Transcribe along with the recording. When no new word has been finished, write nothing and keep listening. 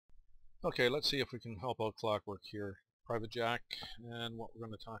Okay, let's see if we can help out Clockwork here. Private Jack, and what we're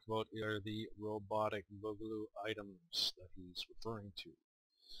going to talk about are the Robotic Boogaloo Items that he's referring to.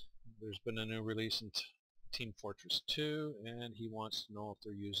 There's been a new release in Team Fortress 2, and he wants to know if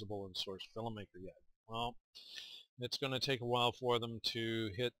they're usable in Source Filmmaker yet. Well, it's going to take a while for them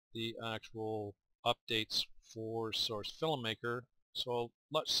to hit the actual updates for Source Filmmaker, so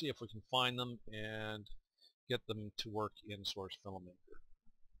let's see if we can find them and get them to work in Source Filmmaker.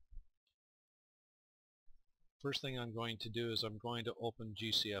 First thing I'm going to do is I'm going to open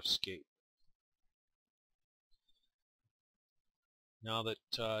GCFScape. Now that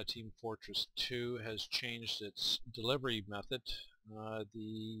Team Fortress 2 has changed its delivery method,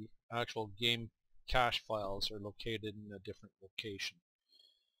 the actual game cache files are located in a different location.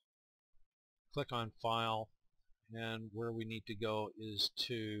 Click on File, and where we need to go is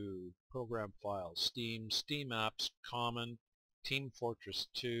to Program Files, Steam, Steam Apps, Common, Team Fortress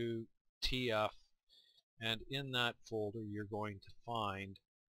 2, TF, and in that folder you're going to find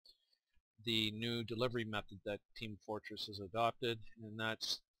the new delivery method that Team Fortress has adopted, and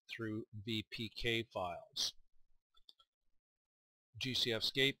that's through VPK files.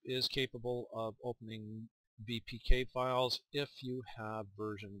 GCFScape is capable of opening VPK files if you have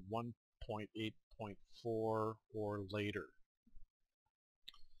version 1.8.4 or later.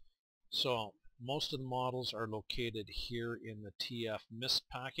 So most of the models are located here in the TF MIS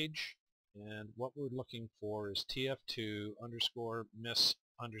package, and what we're looking for is TF2 _MIS_dir.vpk.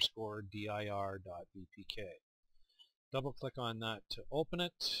 Double click on that to open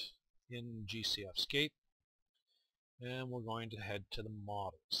it in GCFScape, and we're going to head to the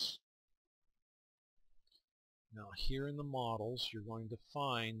models. Now here in the models you're going to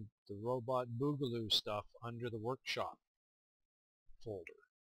find the Robot Boogaloo stuff under the Workshop folder.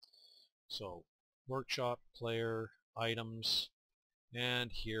 So Workshop, Player, Items,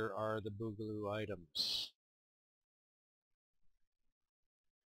 and here are the Boogaloo items.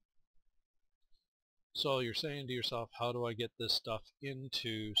 So you're saying to yourself, how do I get this stuff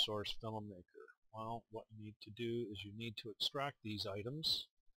into Source Filmmaker? Well, what you need to do is you need to extract these items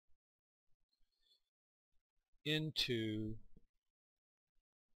into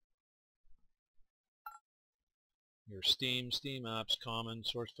your Steam Apps, Common,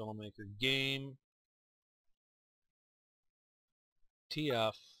 Source Filmmaker, Game,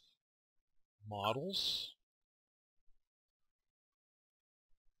 TF, Models,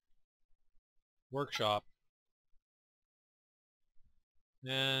 Workshop,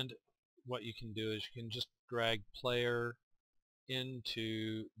 and what you can do is you can just drag Player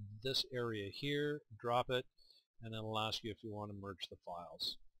into this area here, drop it, and it'll ask you if you want to merge the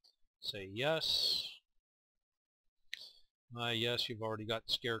files. Say yes. Yes, you've already got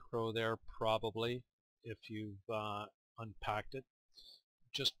Scarecrow there, probably, if you've unpacked it.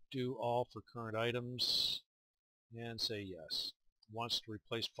 Just do all for current items and say yes. Wants to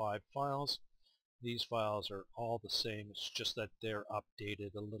replace 5 files. These files are all the same, it's just that they're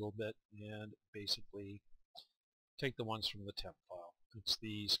updated a little bit, and basically take the ones from the temp file. It's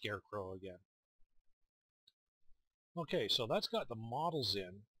the Scarecrow again. Okay, so that's got the models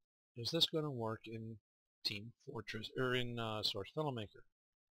in. Is this going to work in Team Fortress or in Source Filmmaker?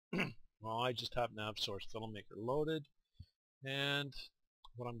 Well, I just happen to have Source Filmmaker loaded, and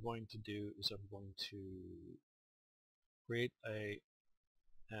what I'm going to do is I'm going to create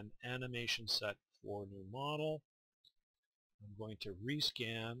an animation set for a new model. I'm going to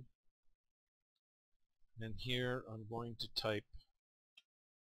rescan, and here I'm going to type,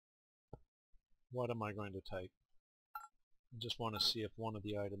 what am I going to type? I just want to see if one of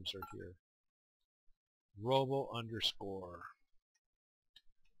the items are here. Robo underscore.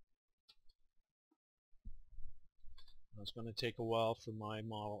 It's going to take a while for my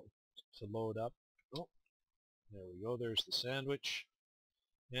model to load up. Oh, there we go, there's the sandwich,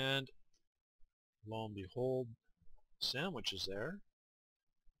 and lo and behold, the sandwich is there.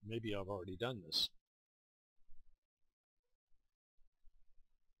 Maybe I've already done this.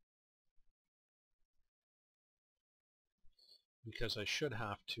 Because I should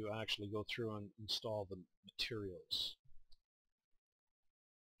have to actually go through and install the materials.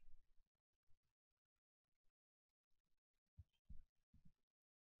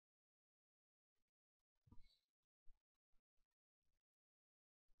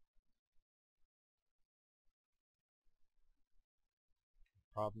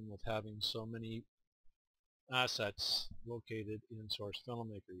 Problem with having so many assets located in Source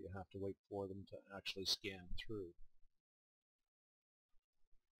Filmmaker, you have to wait for them to actually scan through.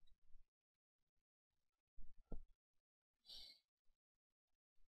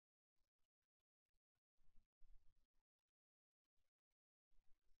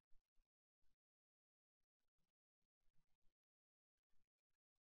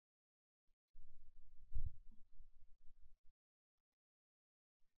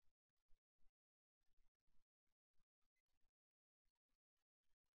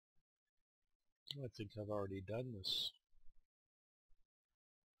 I think I've already done this,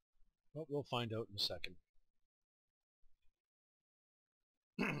 but we'll find out in a second.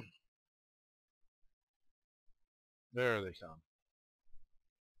 There they come.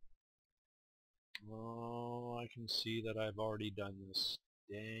 Oh, I can see that I've already done this.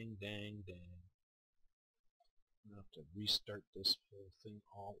 Dang, dang, dang. I'm going to have to restart this whole thing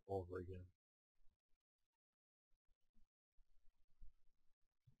all over again.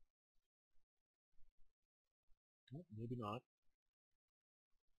 Oh, maybe not.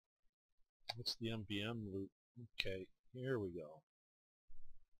 What's the MVM loop? Okay, here we go.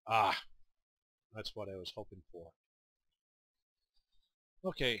 Ah, that's what I was hoping for.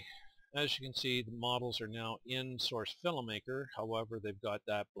 Okay, as you can see, the models are now in Source Filmmaker. However, they've got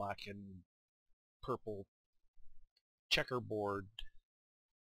that black and purple checkerboard.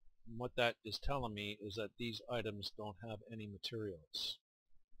 And what that is telling me is that these items don't have any materials.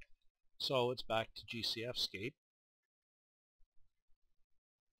 So it's back to GCFScape.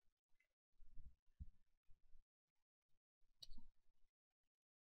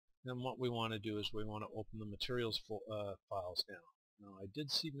 And what we want to do is we want to open the materials files now. Now I did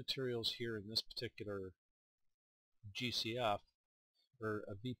see materials here in this particular GCF, or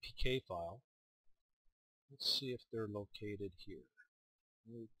a VPK file. Let's see if they're located here.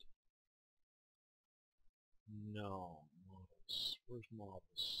 No, models. Where's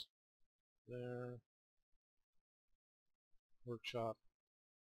models? There. Workshop,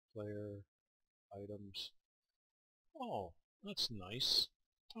 player, items. Oh, that's nice.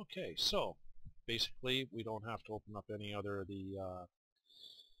 Okay, so basically we don't have to open up any other of the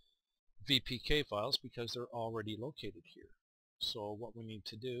VPK files because they're already located here. So what we need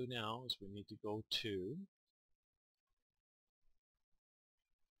to do now is we need to go to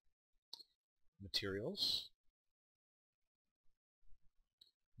Materials,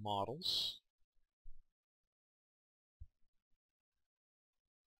 Models,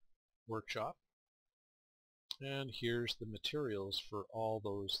 Workshop, and here's the materials for all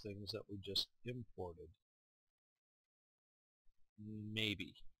those things that we just imported.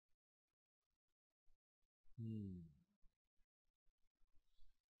 Maybe.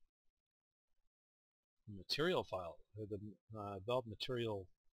 The material file, the Valve material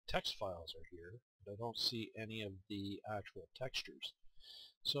text files are here, but I don't see any of the actual textures.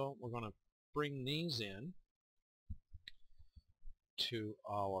 So we're going to bring these in to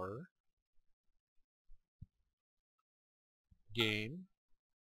our game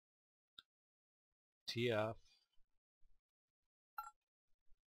TF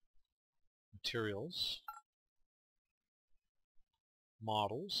materials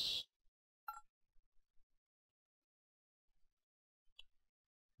models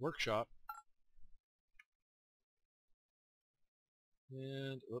workshop,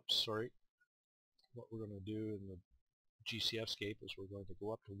 and oops, sorry, what we're going to do in the GCFScape is we're going to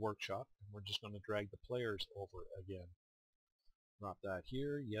go up to workshop and we're just going to drag the players over again. Drop that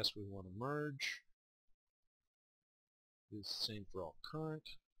here. Yes, we want to merge. Do the same for all current.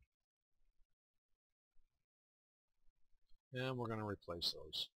 And we're going to replace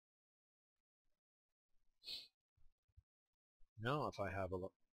those. Now if I have a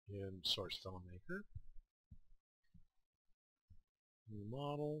look in Source Filmmaker, new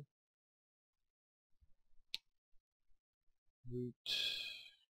model, root,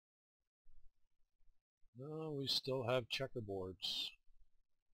 no, we still have checkerboards.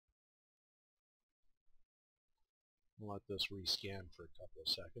 We'll let this rescan for a couple of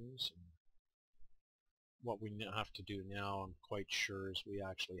seconds. And what we have to do now, I'm quite sure, is we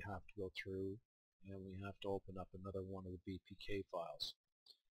actually have to go through and we have to open up another one of the VPK files.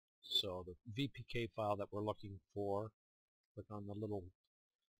 So the VPK file that we're looking for, click on the little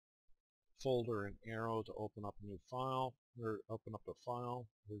folder and arrow to open up a new file, or open up a file.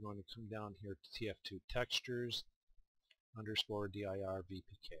 We're going to come down here to TF2 textures _dir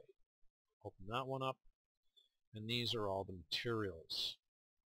VPK. Open that one up, and these are all the materials.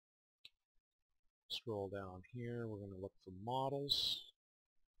 Scroll down here, we're going to look for models.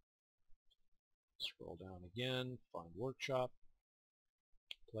 Scroll down again, find workshop,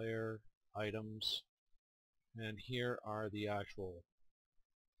 player, items, and here are the actual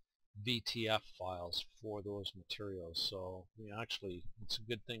VTF files for those materials. So we actually, it's a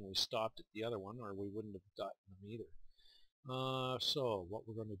good thing we stopped at the other one, or we wouldn't have gotten them either. So what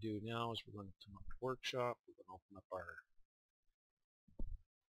we're going to do now is we're going to come up to workshop, we're going to open up our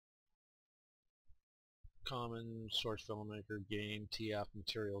common Source Filmmaker game TF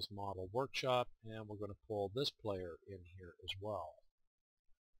materials model workshop, and we're going to pull this player in here as well.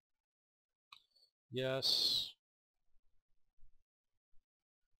 Yes.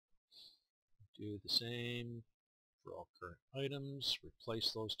 Do the same for all current items,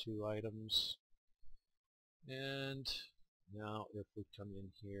 replace those two items, and now if we come in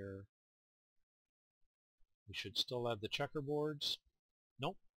here, we should still have the checkerboards.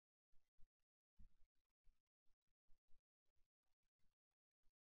 Nope.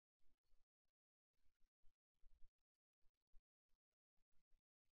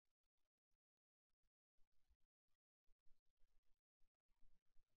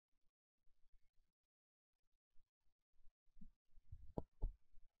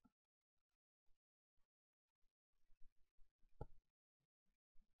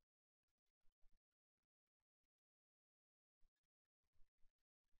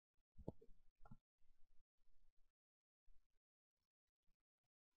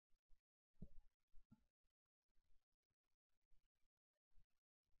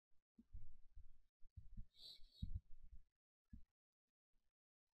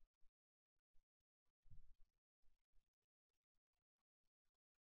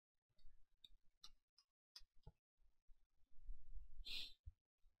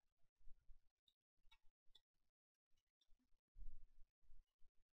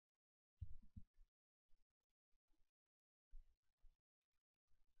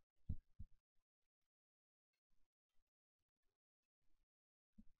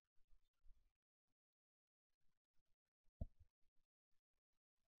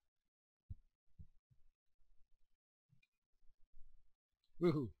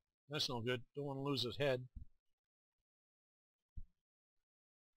 Woohoo! That's no good. Don't want to lose his head.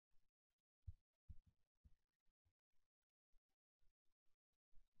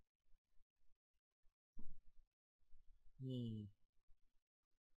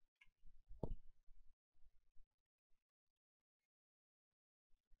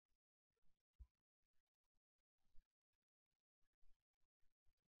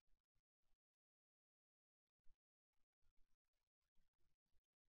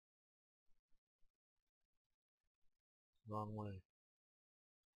 Wrong way.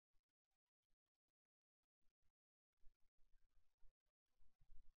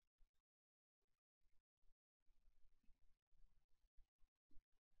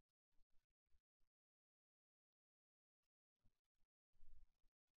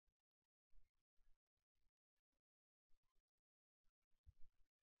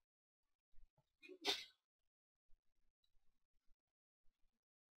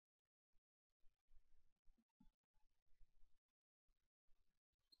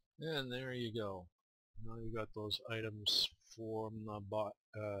 And there you go. Now you got those items from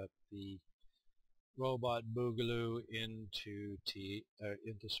the Robot Boogaloo into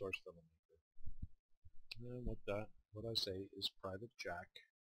Source Filmmaker. And what I say is private jack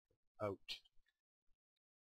out.